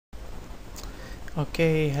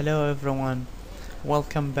Okay, hello everyone.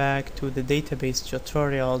 Welcome back to the database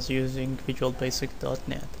tutorials using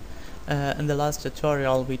visualbasic.net. In the last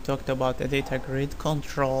tutorial we talked about the data grid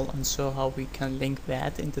control and so how we can link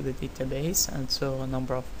that into the database, and so a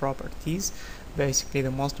number of properties. Basically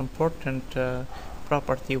the most important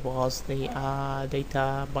property was the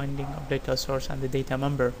data binding of data source and the data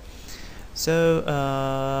member.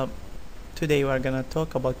 So today we are going to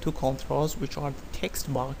talk about two controls, which are the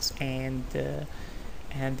text box and the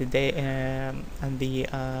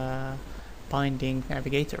binding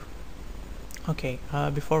navigator. Okay,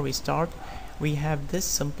 before we start, we have this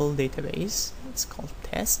simple database. It's called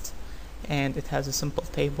test, and it has a simple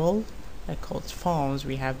table called forms.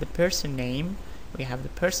 We have the person name, we have the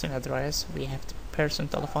person address, we have the person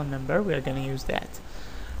telephone number. We are going to use that.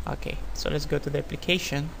 Okay, so let's go to the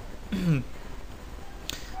application.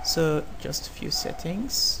 So just a few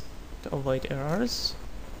settings to avoid errors.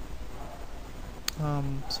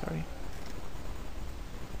 Sorry.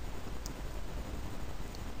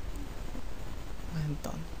 I'm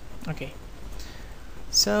done. Okay.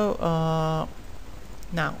 So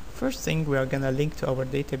now first thing, we are gonna link to our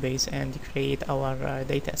database and create our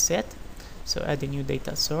data set. So add a new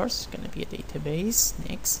data source, gonna be a database.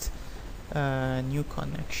 Next, new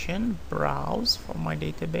connection, browse for my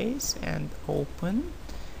database and open.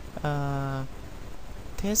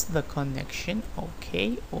 Test the connection.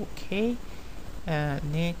 Okay.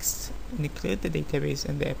 Next, include the database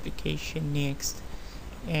in the application. Next,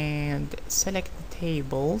 and select the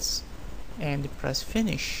tables and press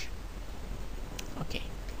finish. Okay,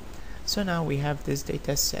 so now we have this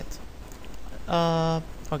data set.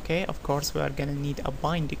 Okay, of course we are gonna need a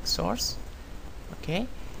binding source. Okay,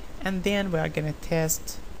 and then we are gonna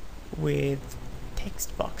test with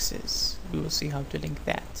text boxes. We will see how to link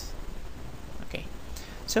that. Okay,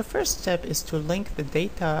 so first step is to link the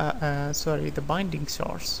the binding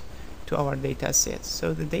source to our data set.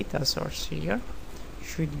 So the data source here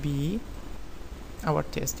should be our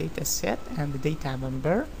test data set, and the data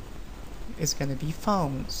member is going to be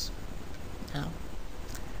phones. Now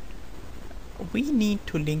we need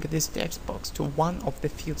to link this text box to one of the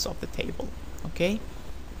fields of the table. Okay,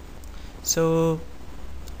 so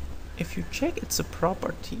if you check its a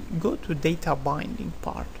property, go to data binding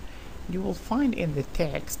part, you will find in the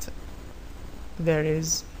text there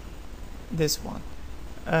is this one.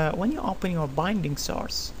 When you open your binding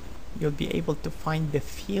source, you'll be able to find the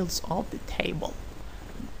fields of the table.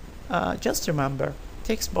 Just remember,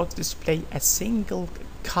 text box display a single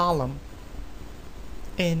column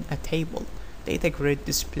in a table. Data grid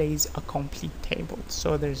displays a complete table,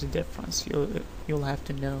 so there's a difference. You'll have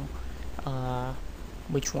to know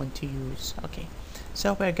which one to use. Okay,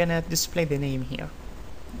 so we're gonna display the name here.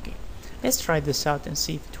 Okay, let's try this out and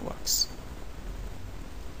see if it works.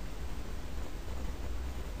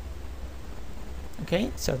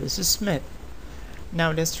 Okay, so this is Smith.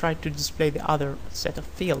 Now let's try to display the other set of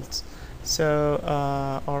fields, so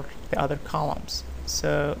or the other columns.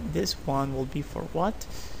 So this one will be for what?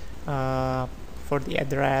 For the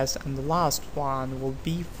address, and the last one will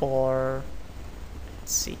be for,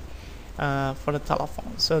 let's see, for the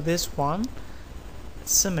telephone. So this one,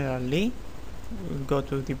 similarly, we'll go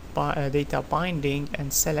to the data binding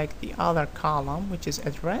and select the other column, which is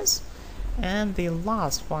address, and the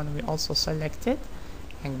last one we also select it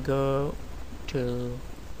and go to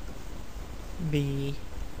the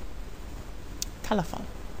telephone.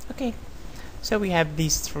 Okay, so we have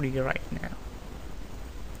these three right now.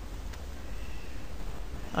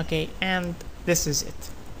 Okay, and this is it.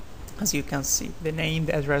 As you can see, the name,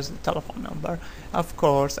 the address, the telephone number. Of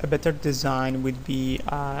course, a better design would be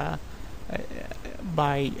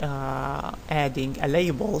by adding a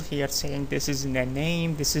label here saying this is the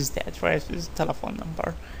name, this is the address, this is the telephone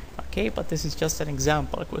number. Okay, but this is just an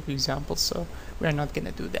example, a quick example, so we're not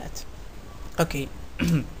gonna do that. Okay.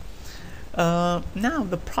 Now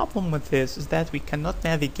the problem with this is that we cannot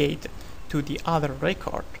navigate to the other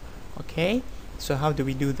record. Okay, so how do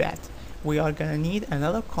we do that? We are gonna need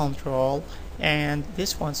another control, and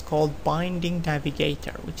this one's called binding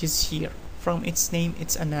navigator, which is here. From its name,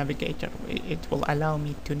 it's a navigator. It will allow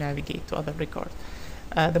me to navigate to other records.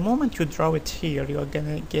 The moment you draw it here, you're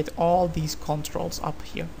gonna get all these controls up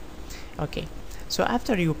here. Okay, so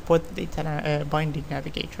after you put the binding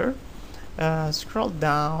navigator, scroll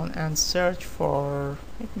down and search for,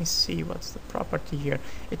 let me see what's the property here.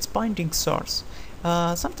 It's binding source.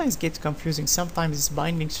 Sometimes it gets confusing. Sometimes it's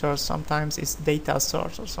binding source, sometimes it's data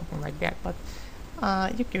source or something like that, but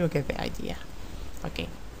you get the idea. Okay,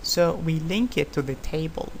 so we link it to the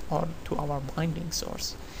table or to our binding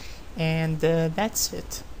source, and that's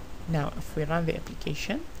it. Now if we run the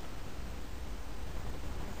application,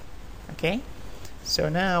 Okay, so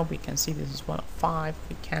now we can see this is one of 5.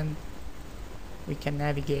 We can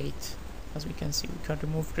navigate. As we can see, we can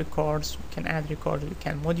remove records, we can add records, we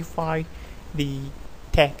can modify the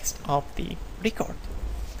text of the record.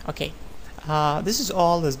 Okay, this is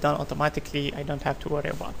all is done automatically. I don't have to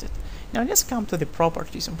worry about it. Now let's come to the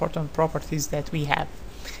properties, important properties that we have.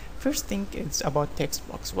 First thing is about text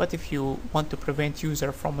box. What if you want to prevent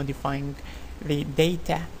user from modifying the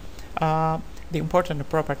data? The important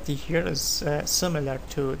property here is similar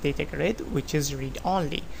to data grid, which is read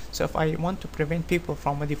only. So if I want to prevent people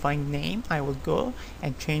from modifying name, I will go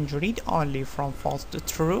and change read only from false to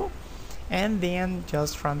true, and then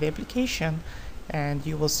just run the application, and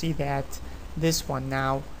you will see that this one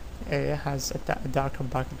now has a darker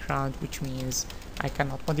background, which means I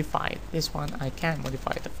cannot modify it. This one I can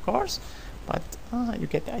modify it, of course, but you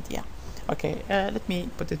get the idea. Okay, let me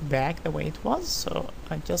put it back the way it was. So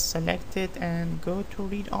I just select it and go to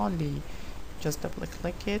read only, just double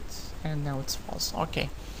click it, and now it's false. Okay,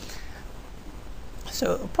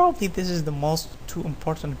 so probably this is the most two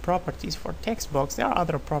important properties for text box. There are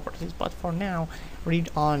other properties, but for now read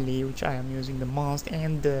only, which I am using the most,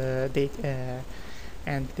 and the data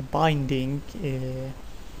and the binding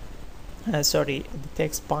sorry, the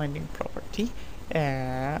text binding property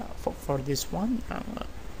for this one,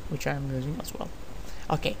 which I am using as well.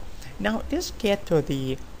 Okay, now let's get to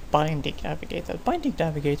the binding navigator. Binding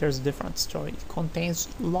navigator is a different story. It contains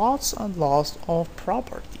lots and lots of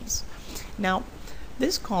properties. Now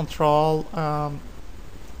this control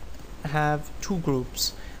have two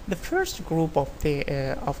groups. The first group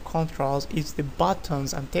of controls is the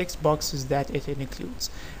buttons and text boxes that it includes.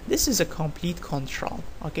 This is a complete control.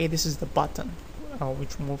 Okay, this is the button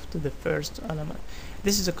which moves to the first element.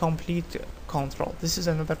 This is a complete control. This is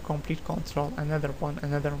another complete control, another one,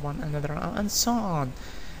 another one, another one, and so on.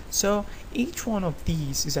 So each one of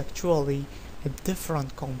these is actually a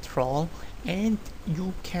different control, and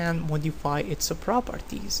you can modify its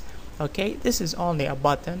properties. Okay, this is only a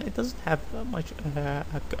button. It doesn't have much a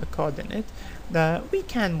code in it. We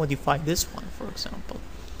can modify this one, for example.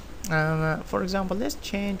 For example, let's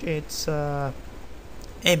change its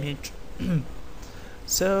image.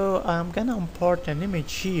 So I'm gonna import an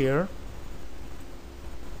image here.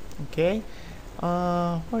 Okay,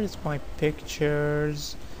 where is my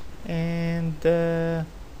pictures? And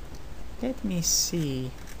let me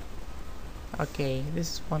see. Okay,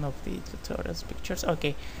 this is one of the tutorials pictures.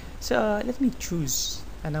 Okay, so let me choose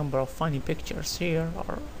a number of funny pictures here,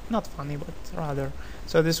 or not funny, but rather,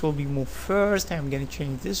 so this will be moved first. I'm gonna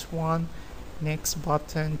change this one, next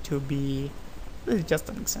button to be, this is just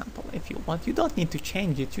an example. If you want, you don't need to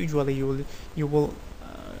change it. Usually you will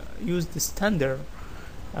use the standard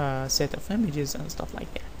set of images and stuff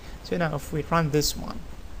like that. So now if we run this one,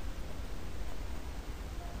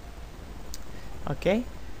 okay,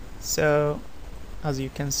 so as you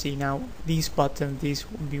can see now, these buttons, these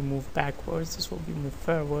will be moved backwards, this will be moved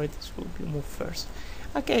forward, this will be moved first.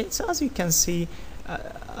 Okay, so as you can see,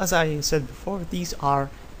 as I said before, these are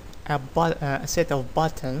a set of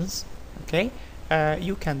buttons. Okay,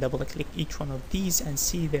 you can double click each one of these and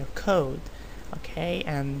see their code. Okay,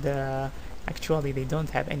 and actually they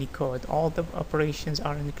don't have any code. All the operations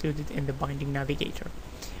are included in the binding navigator.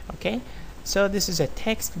 Okay, so this is a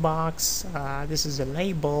text box, this is a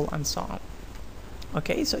label, and so on.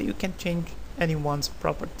 Okay, so you can change anyone's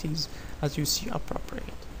properties as you see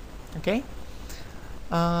appropriate. Okay,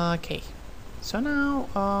 okay, so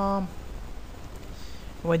now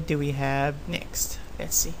what do we have next?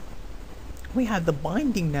 Let's see. We have the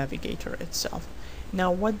binding navigator itself. Now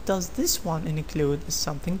what does this one include is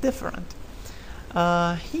something different.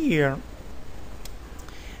 Here,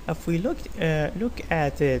 if we look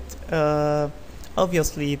at it,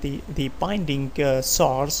 obviously the binding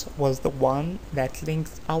source was the one that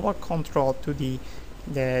links our control to the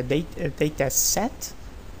data set,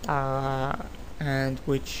 and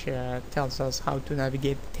which tells us how to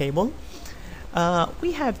navigate the table.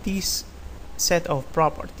 We have this set of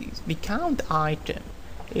properties. The count item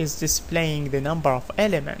is displaying the number of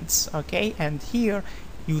elements, okay, and here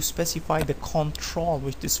you specify the control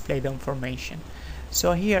which display the information.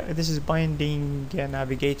 So here, this is binding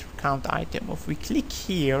navigator count item. If we click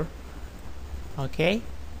here, okay,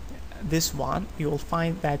 this one, you will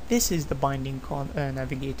find that this is the binding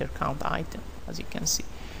navigator count item, as you can see.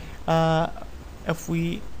 If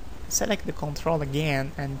we select the control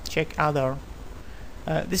again and check other,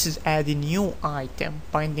 this is add a new item,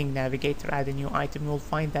 binding navigator add a new item, you will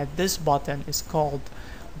find that this button is called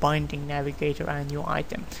binding navigator and new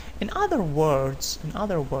item. In other words,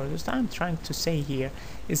 what I'm trying to say here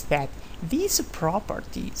is that these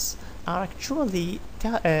properties are actually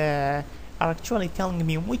telling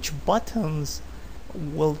me which buttons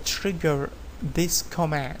will trigger this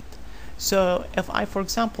command. So if I, for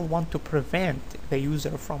example, want to prevent the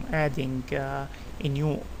user from adding a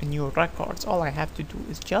new records, all I have to do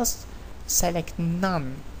is just select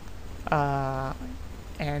none,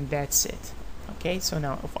 and that's it. Okay, so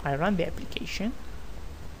now if I run the application,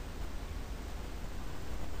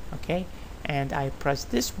 okay, and I press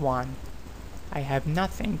this one, I have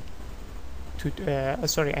nothing to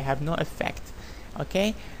I have no effect.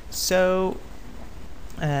 Okay, so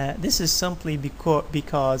this is simply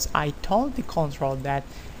because I told the control that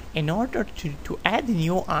in order to add a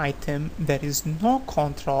new item, there is no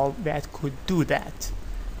control that could do that.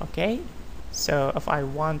 Okay, so if I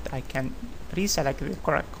want, I can reselect the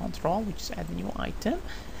correct control, which is add a new item,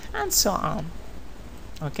 and so on.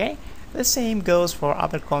 Okay, the same goes for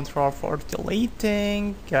other control, for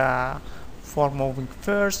deleting, for moving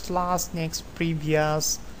first, last, next,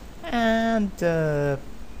 previous, and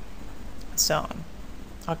so on.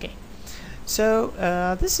 Okay, so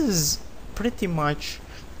this is pretty much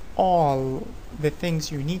all the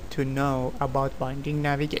things you need to know about binding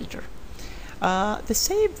navigator. The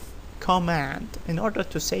save command, in order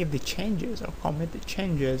to save the changes or commit the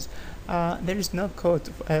changes, there is no code,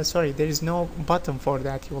 there is no button for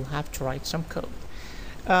that. You will have to write some code.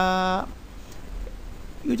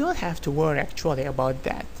 You don't have to worry actually about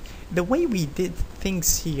that. The way we did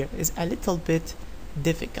things here is a little bit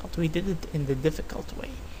difficult. We did it in the difficult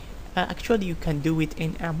way. Actually, you can do it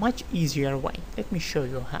in a much easier way. Let me show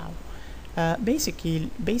you how.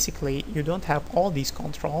 Basically, you don't have all these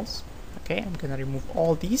controls. Okay, I'm gonna remove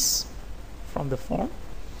all these from the form.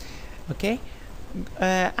 Okay,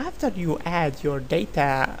 after you add your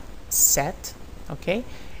data set, okay,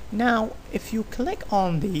 now if you click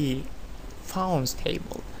on the founds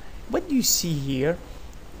table, what do you see here?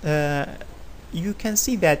 You can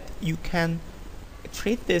see that you can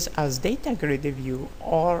treat this as data grid view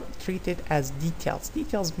or treat it as details.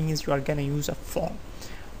 Details means you are gonna use a form.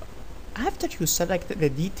 After you select the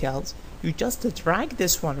details, you just drag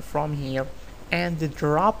this one from here and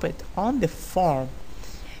drop it on the form,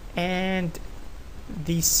 and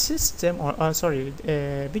the system, or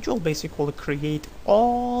Visual Basic will create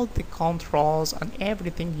all the controls and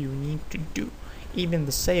everything you need to do, even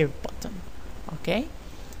the save button. Okay,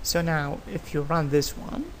 so now if you run this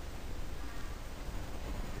one,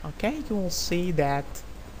 okay, you will see that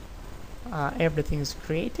everything is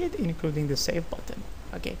created, including the save button.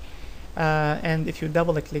 Okay, and if you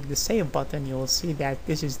double click the save button, you will see that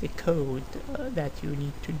this is the code that you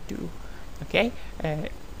need to do. Okay,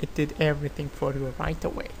 it did everything for you right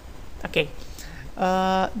away. Okay,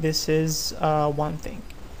 this is one thing.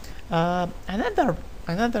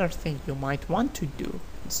 Another thing you might want to do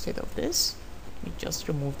instead of this, let me just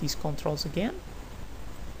remove these controls again.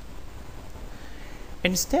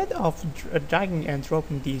 Instead of dragging and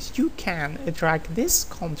dropping these, you can drag this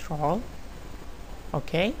control.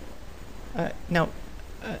 Okay, now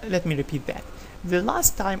let me repeat that. The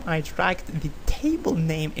last time I dragged the table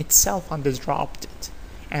name itself and dropped it,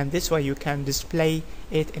 and this way you can display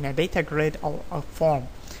it in a data grid or a form.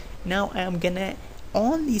 Now I am gonna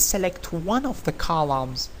only select one of the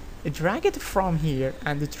columns, drag it from here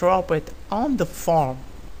and drop it on the form.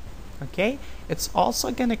 Okay, it's also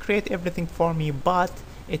gonna create everything for me, but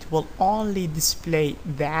it will only display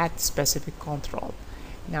that specific control.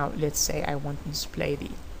 Now let's say I want to display the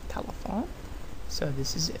telephone, so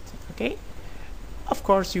this is it. Okay, of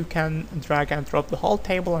course you can drag and drop the whole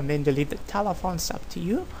table and then delete the telephone, it's up to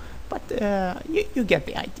you, but you get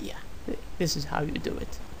the idea. This is how you do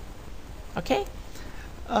it. Okay,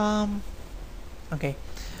 okay,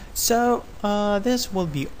 so this will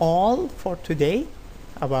be all for today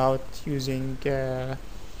about using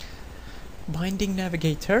binding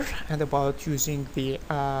navigator and about using the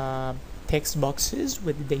text boxes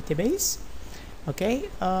with the database. Okay,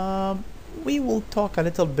 we will talk a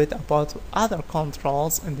little bit about other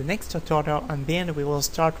controls in the next tutorial, and then we will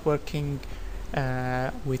start working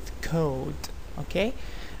with code. Okay,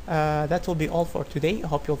 that will be all for today. I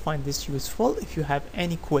hope you'll find this useful. If you have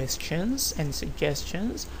any questions, any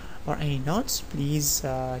suggestions, or any notes, please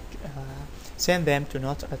send them to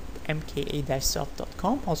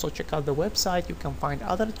notes@mka-soft.com. Also check out the website. You can find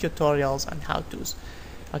other tutorials and how-tos.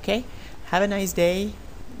 Okay, have a nice day,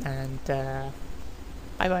 and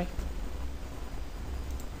bye bye.